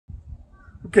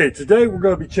Okay, today we're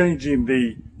going to be changing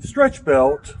the stretch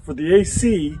belt for the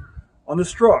AC on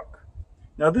this truck.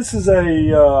 Now this is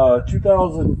a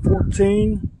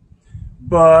 2014,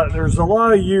 but there's a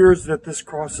lot of years that this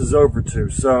crosses over to.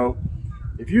 So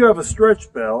if you have a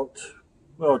stretch belt,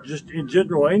 well, just in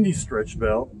general any stretch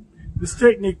belt, this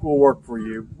technique will work for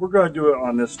you. We're going to do it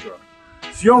on this truck.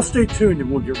 So y'all stay tuned and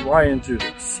we'll get right into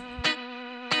this.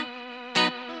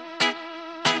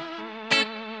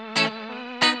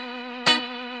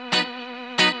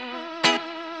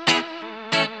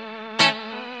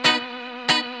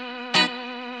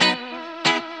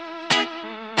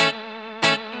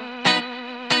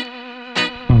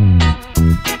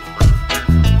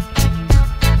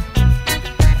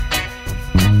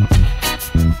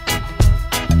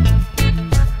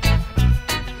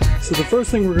 So the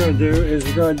first thing we're going to do is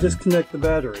we're going to disconnect the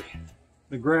battery,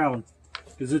 the ground,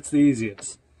 because it's the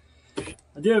easiest.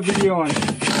 I did a video on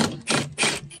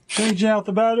changing out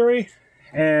the battery,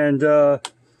 and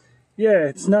yeah,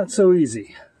 it's not so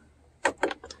easy.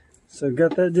 So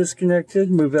got that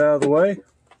disconnected, move it out of the way.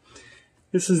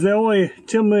 This is the only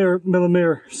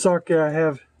 10mm socket I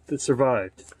have that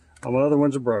survived. All my other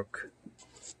ones are broke.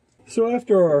 So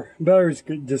after our batteries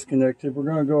get disconnected, we're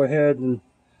going to go ahead and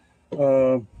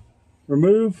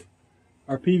remove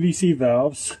our PVC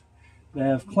valves. They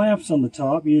have clamps on the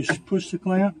top. You just push the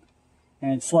clamp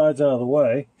and it slides out of the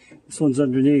way. This one's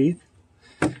underneath.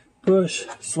 Push,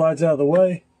 slides out of the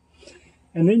way.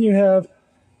 And then you have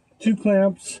two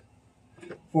clamps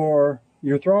for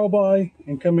your throttle body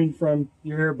and coming from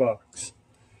your air box.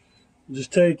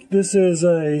 Just take, this is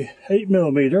a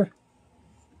 8mm.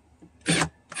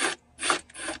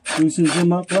 Loosens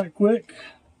them up right quick.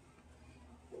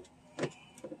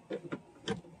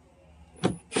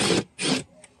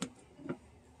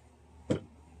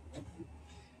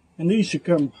 And these should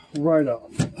come right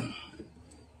off.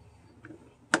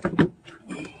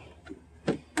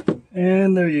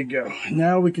 And there you go.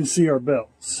 Now we can see our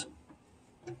belts.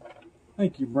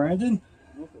 Thank you, Brandon.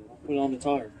 Put it on the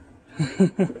tire.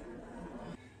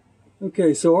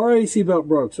 Okay, so our AC belt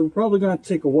broke, so we're probably going to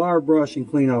take a wire brush and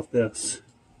clean off this.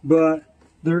 But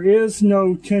there is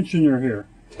no tensioner here.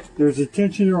 There's a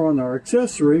tensioner on our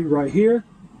accessory right here,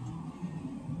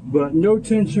 but no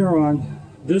tensioner on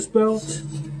this belt.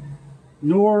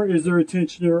 Nor is there a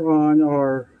tensioner on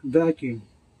our vacuum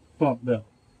pump belt.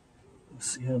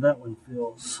 Let's see how that one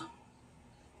feels.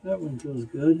 That one feels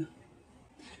good.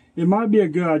 It might be a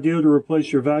good idea to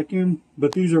replace your vacuum,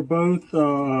 but these are both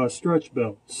stretch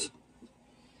belts.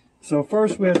 So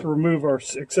first we have to remove our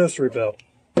accessory belt.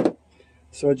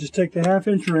 So I just take the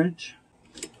 1/2" wrench.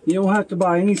 You don't have to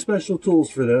buy any special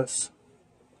tools for this.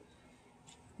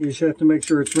 You just have to make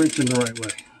sure it's wrenching the right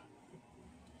way.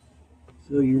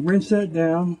 So you wrench that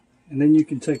down, and then you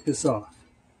can take this off.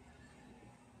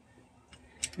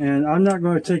 And I'm not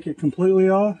going to take it completely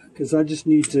off, because I just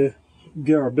need to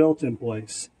get our belt in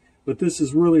place. But this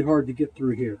is really hard to get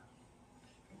through here.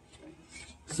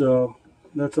 So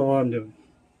that's all I'm doing.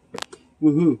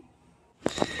 Woohoo!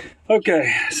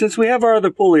 Okay, since we have our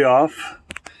other pulley off,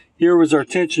 here was our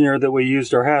tensioner that we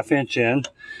used our 1/2" in.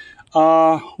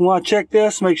 We want to check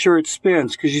this, make sure it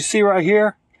spins, because you see right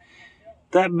here,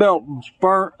 that belt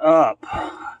burnt up,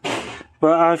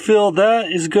 but I feel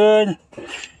that is good,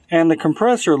 and the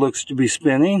compressor looks to be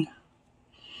spinning,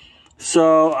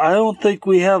 so I don't think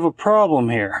we have a problem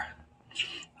here.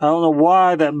 I don't know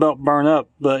why that belt burned up,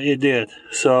 but it did.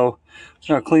 So I'm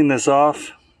gonna clean this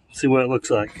off, see what it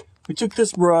looks like. We took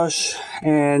this brush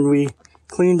and we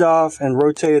cleaned off and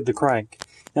rotated the crank.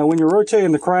 Now when you're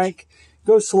rotating the crank,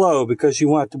 go slow, because you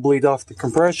want it to bleed off the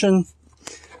compression.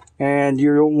 And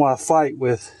you don't want to fight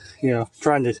with,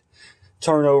 trying to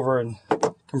turn over and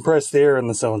compress the air in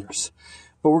the cylinders.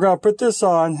 But we're going to put this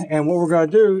on, and what we're going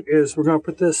to do is we're going to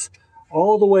put this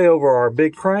all the way over our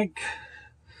big crank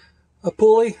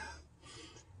pulley.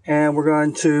 And we're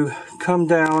going to come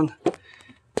down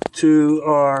to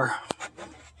our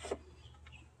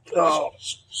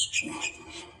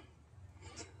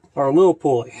little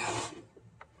pulley.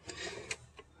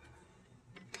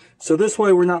 So this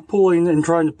way we're not pulling and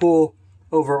trying to pull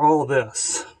over all of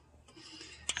this.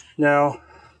 Now,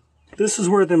 this is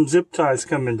where them zip ties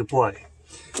come into play,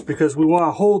 because we want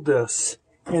to hold this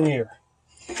in here.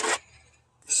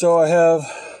 So I have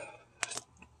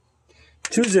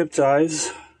 2 zip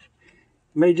ties.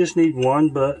 May just need 1,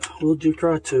 but we'll do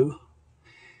try 2.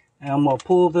 And I'm going to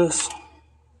pull this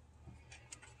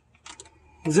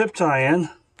zip tie in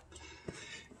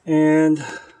and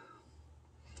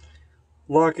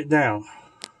lock it down.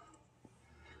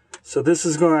 So this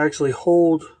is going to actually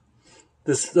hold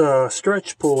this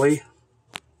stretch pulley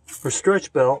or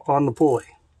stretch belt on the pulley.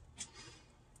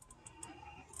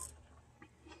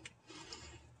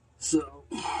 So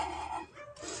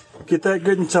get that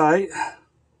good and tight.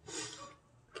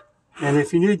 And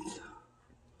if you need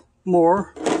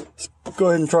more, go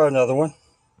ahead and try another one.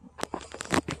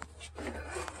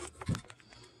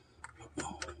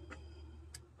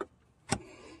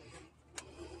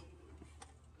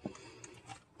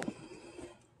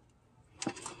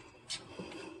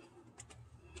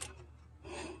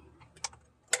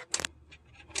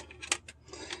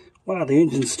 Wow, the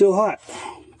engine's still hot.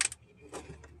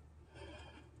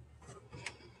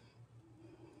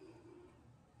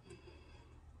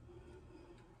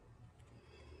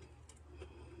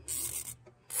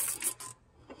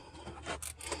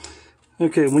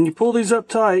 Okay, when you pull these up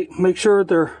tight, make sure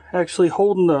they're actually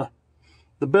holding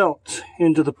the belt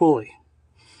into the pulley.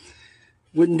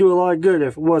 Wouldn't do a lot of good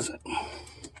if it wasn't.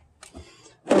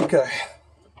 Okay.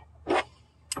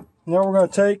 Now we're going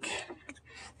to take,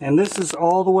 and this is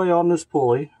all the way on this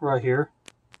pulley right here.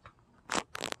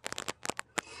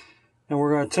 And we're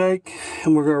going to take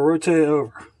and we're going to rotate it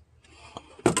over.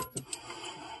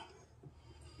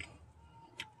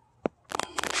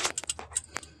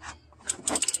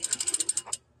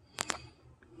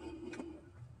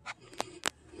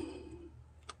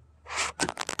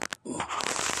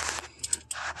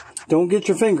 Don't get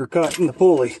your finger caught in the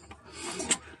pulley.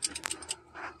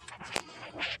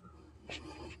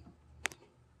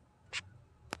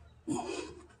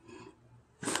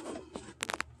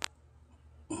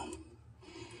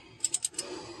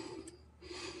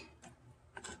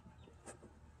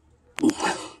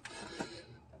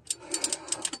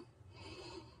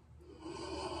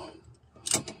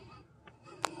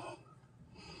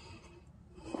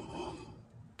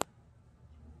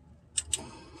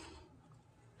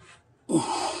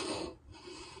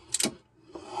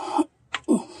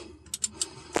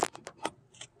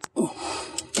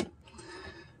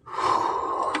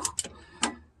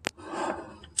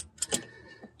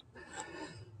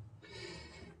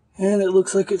 And it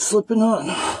looks like it's slipping on.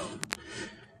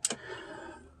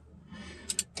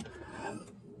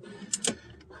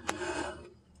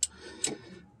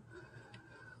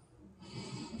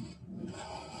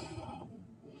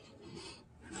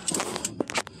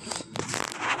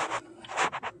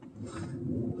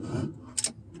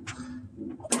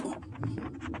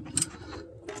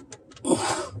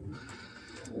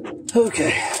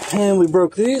 Okay, and we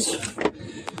broke these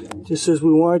just as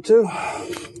we wanted to.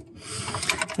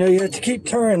 Now you have to keep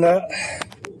turning that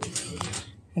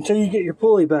until you get your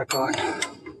pulley back on.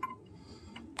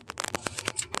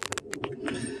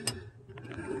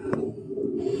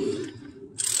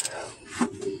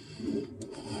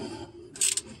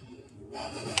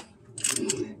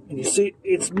 And you see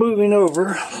it's moving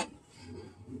over.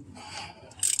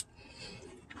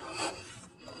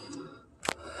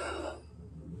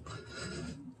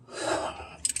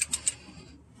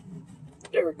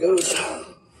 There it goes.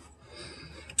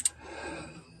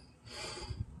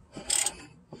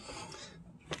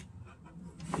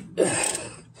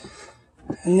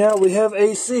 And now we have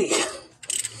AC.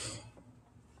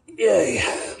 Yay.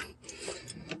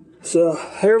 So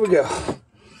here we go.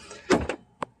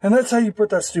 And that's how you put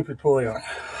that stupid pulley on.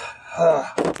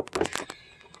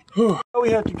 Now we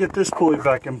have to get this pulley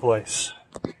back in place.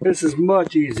 This is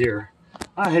much easier.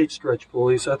 I hate stretch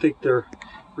pulleys. I think they're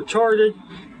retarded.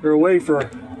 They're a way for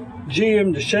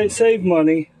GM to save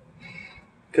money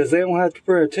because they don't have to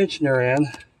put a tensioner in.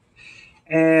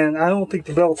 And I don't think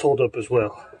the belts hold up as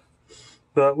well.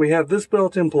 But we have this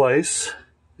belt in place.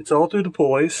 It's all through the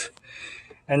pulleys.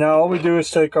 And now all we do is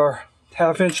take our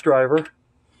 1/2-inch driver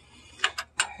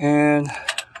and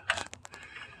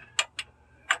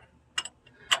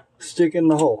stick in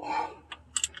the hole.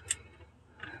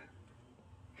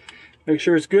 Make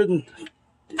sure it's good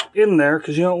in there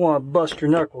because you don't want to bust your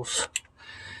knuckles.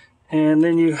 And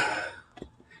then you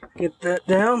get that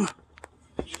down.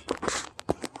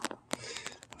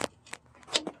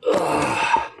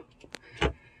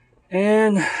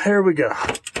 And there we go.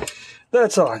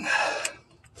 That's on.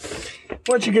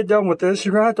 Once you get done with this,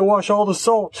 you're going to have to wash all the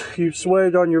salt you've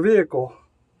sweated on your vehicle.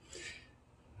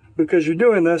 Because you're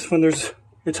doing this when it's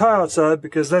hot outside,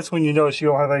 because that's when you notice you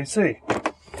don't have AC.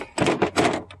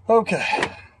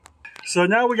 Okay. So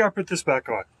now we got to put this back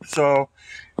on. So,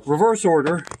 reverse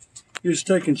order. You just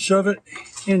take and shove it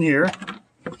in here.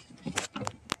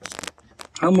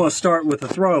 I'm going to start with the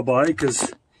throttle body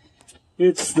because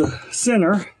it's the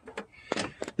center.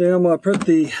 Then I'm going to put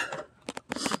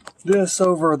this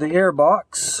over the air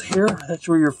box here. That's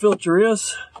where your filter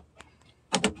is.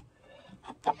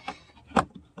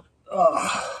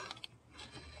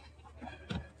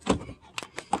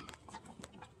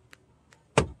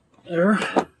 There.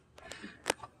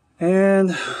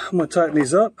 And I'm going to tighten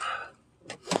these up.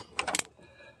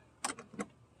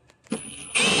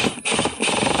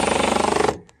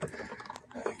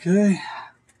 Okay.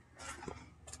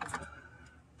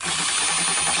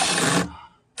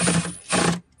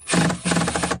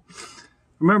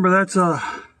 Remember, that's a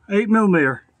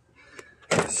 8mm.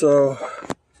 So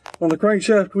on the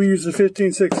crankshaft we use the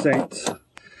 15/16.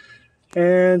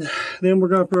 And then we're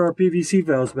going to put our PVC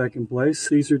valves back in place.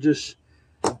 These are just,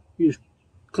 you just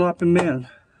clap them in.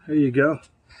 There you go.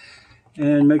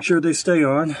 And make sure they stay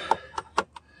on.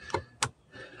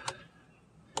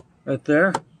 Right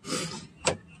there.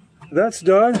 That's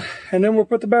done. And then we'll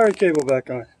put the battery cable back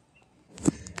on.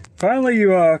 Finally,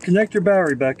 you connect your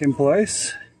battery back in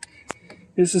place.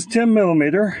 This is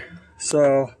 10mm.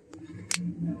 So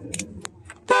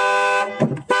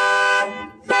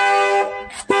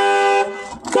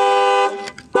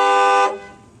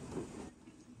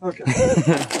okay.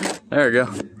 There we go.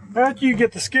 After you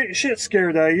get the shit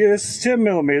scared out of you, this is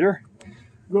 10mm.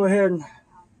 Go ahead and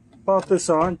pop this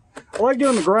on. I like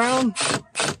doing the ground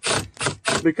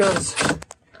because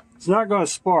it's not going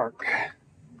to spark.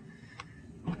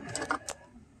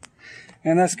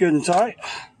 And that's good and tight.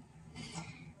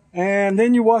 And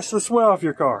then you wash the sweat off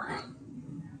your car.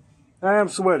 I am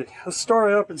sweaty. Let's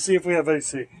start it up and see if we have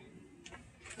AC.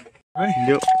 Right?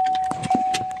 Yep.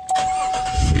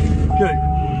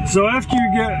 Okay. So after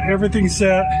you get everything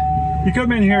set, you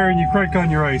come in here and you crank on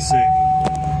your AC.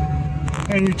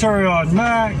 And you turn it on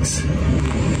max.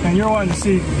 And you're wanting to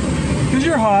see, because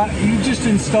you're hot, you just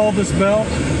installed this belt.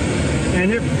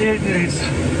 And it is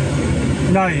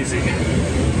not easy.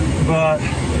 But,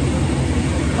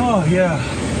 oh yeah.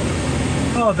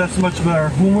 Oh, that's much better.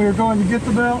 When we were going to get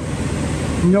the belt,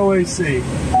 no AC.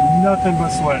 Nothing but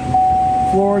sweat.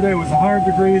 Florida, it was 100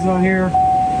 degrees on here.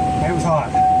 It was hot.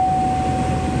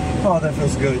 Oh, that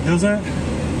feels good, doesn't it?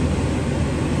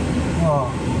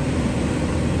 Oh.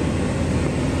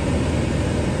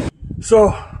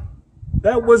 So,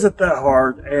 that wasn't that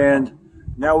hard, and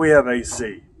now we have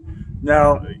AC.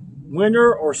 Now,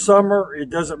 winter or summer, it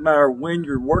doesn't matter when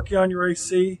you're working on your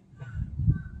AC.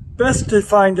 Best to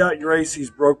find out your AC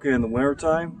is broken in the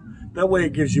wintertime. That way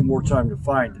it gives you more time to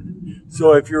find it.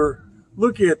 So if you're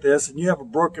looking at this and you have a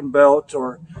broken belt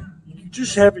or you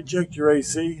just haven't checked your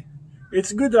AC,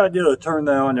 it's a good idea to turn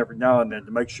that on every now and then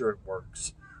to make sure it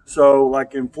works. So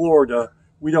like in Florida,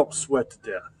 we don't sweat to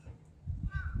death.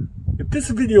 If this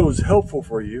video is helpful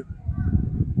for you,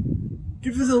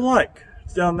 give us a like.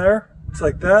 It's down there. It's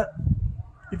like that.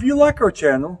 If you like our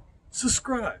channel,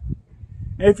 subscribe.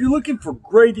 And if you're looking for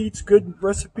great eats, good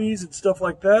recipes and stuff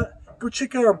like that, go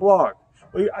check out our blog.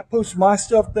 I post my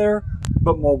stuff there,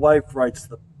 but my wife writes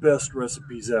the best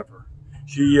recipes ever.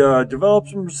 She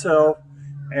develops them herself,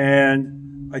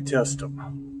 and I test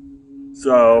them.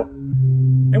 So,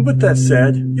 and with that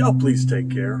said, y'all please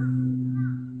take care.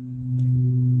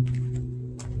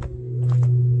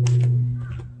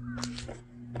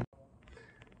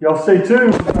 Y'all stay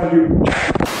tuned.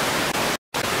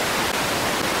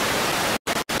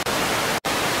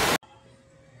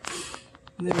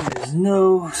 There is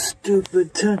no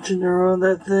stupid tensioner on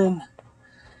that thing.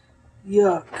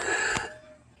 Yuck.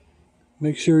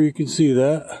 Make sure you can see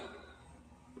that.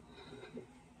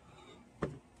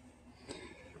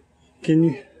 Can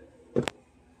you?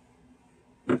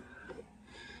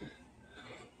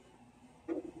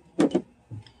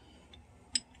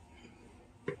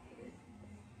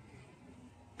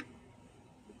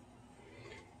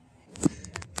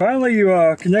 Finally,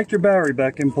 you connect your battery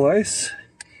back in place.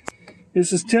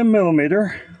 This is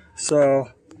 10mm, so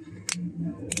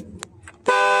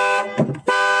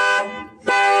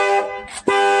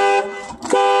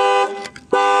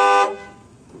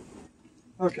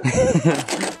okay.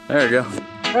 There we go.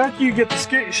 After you get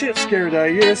the shit scared out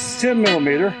of you, this is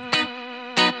 10mm.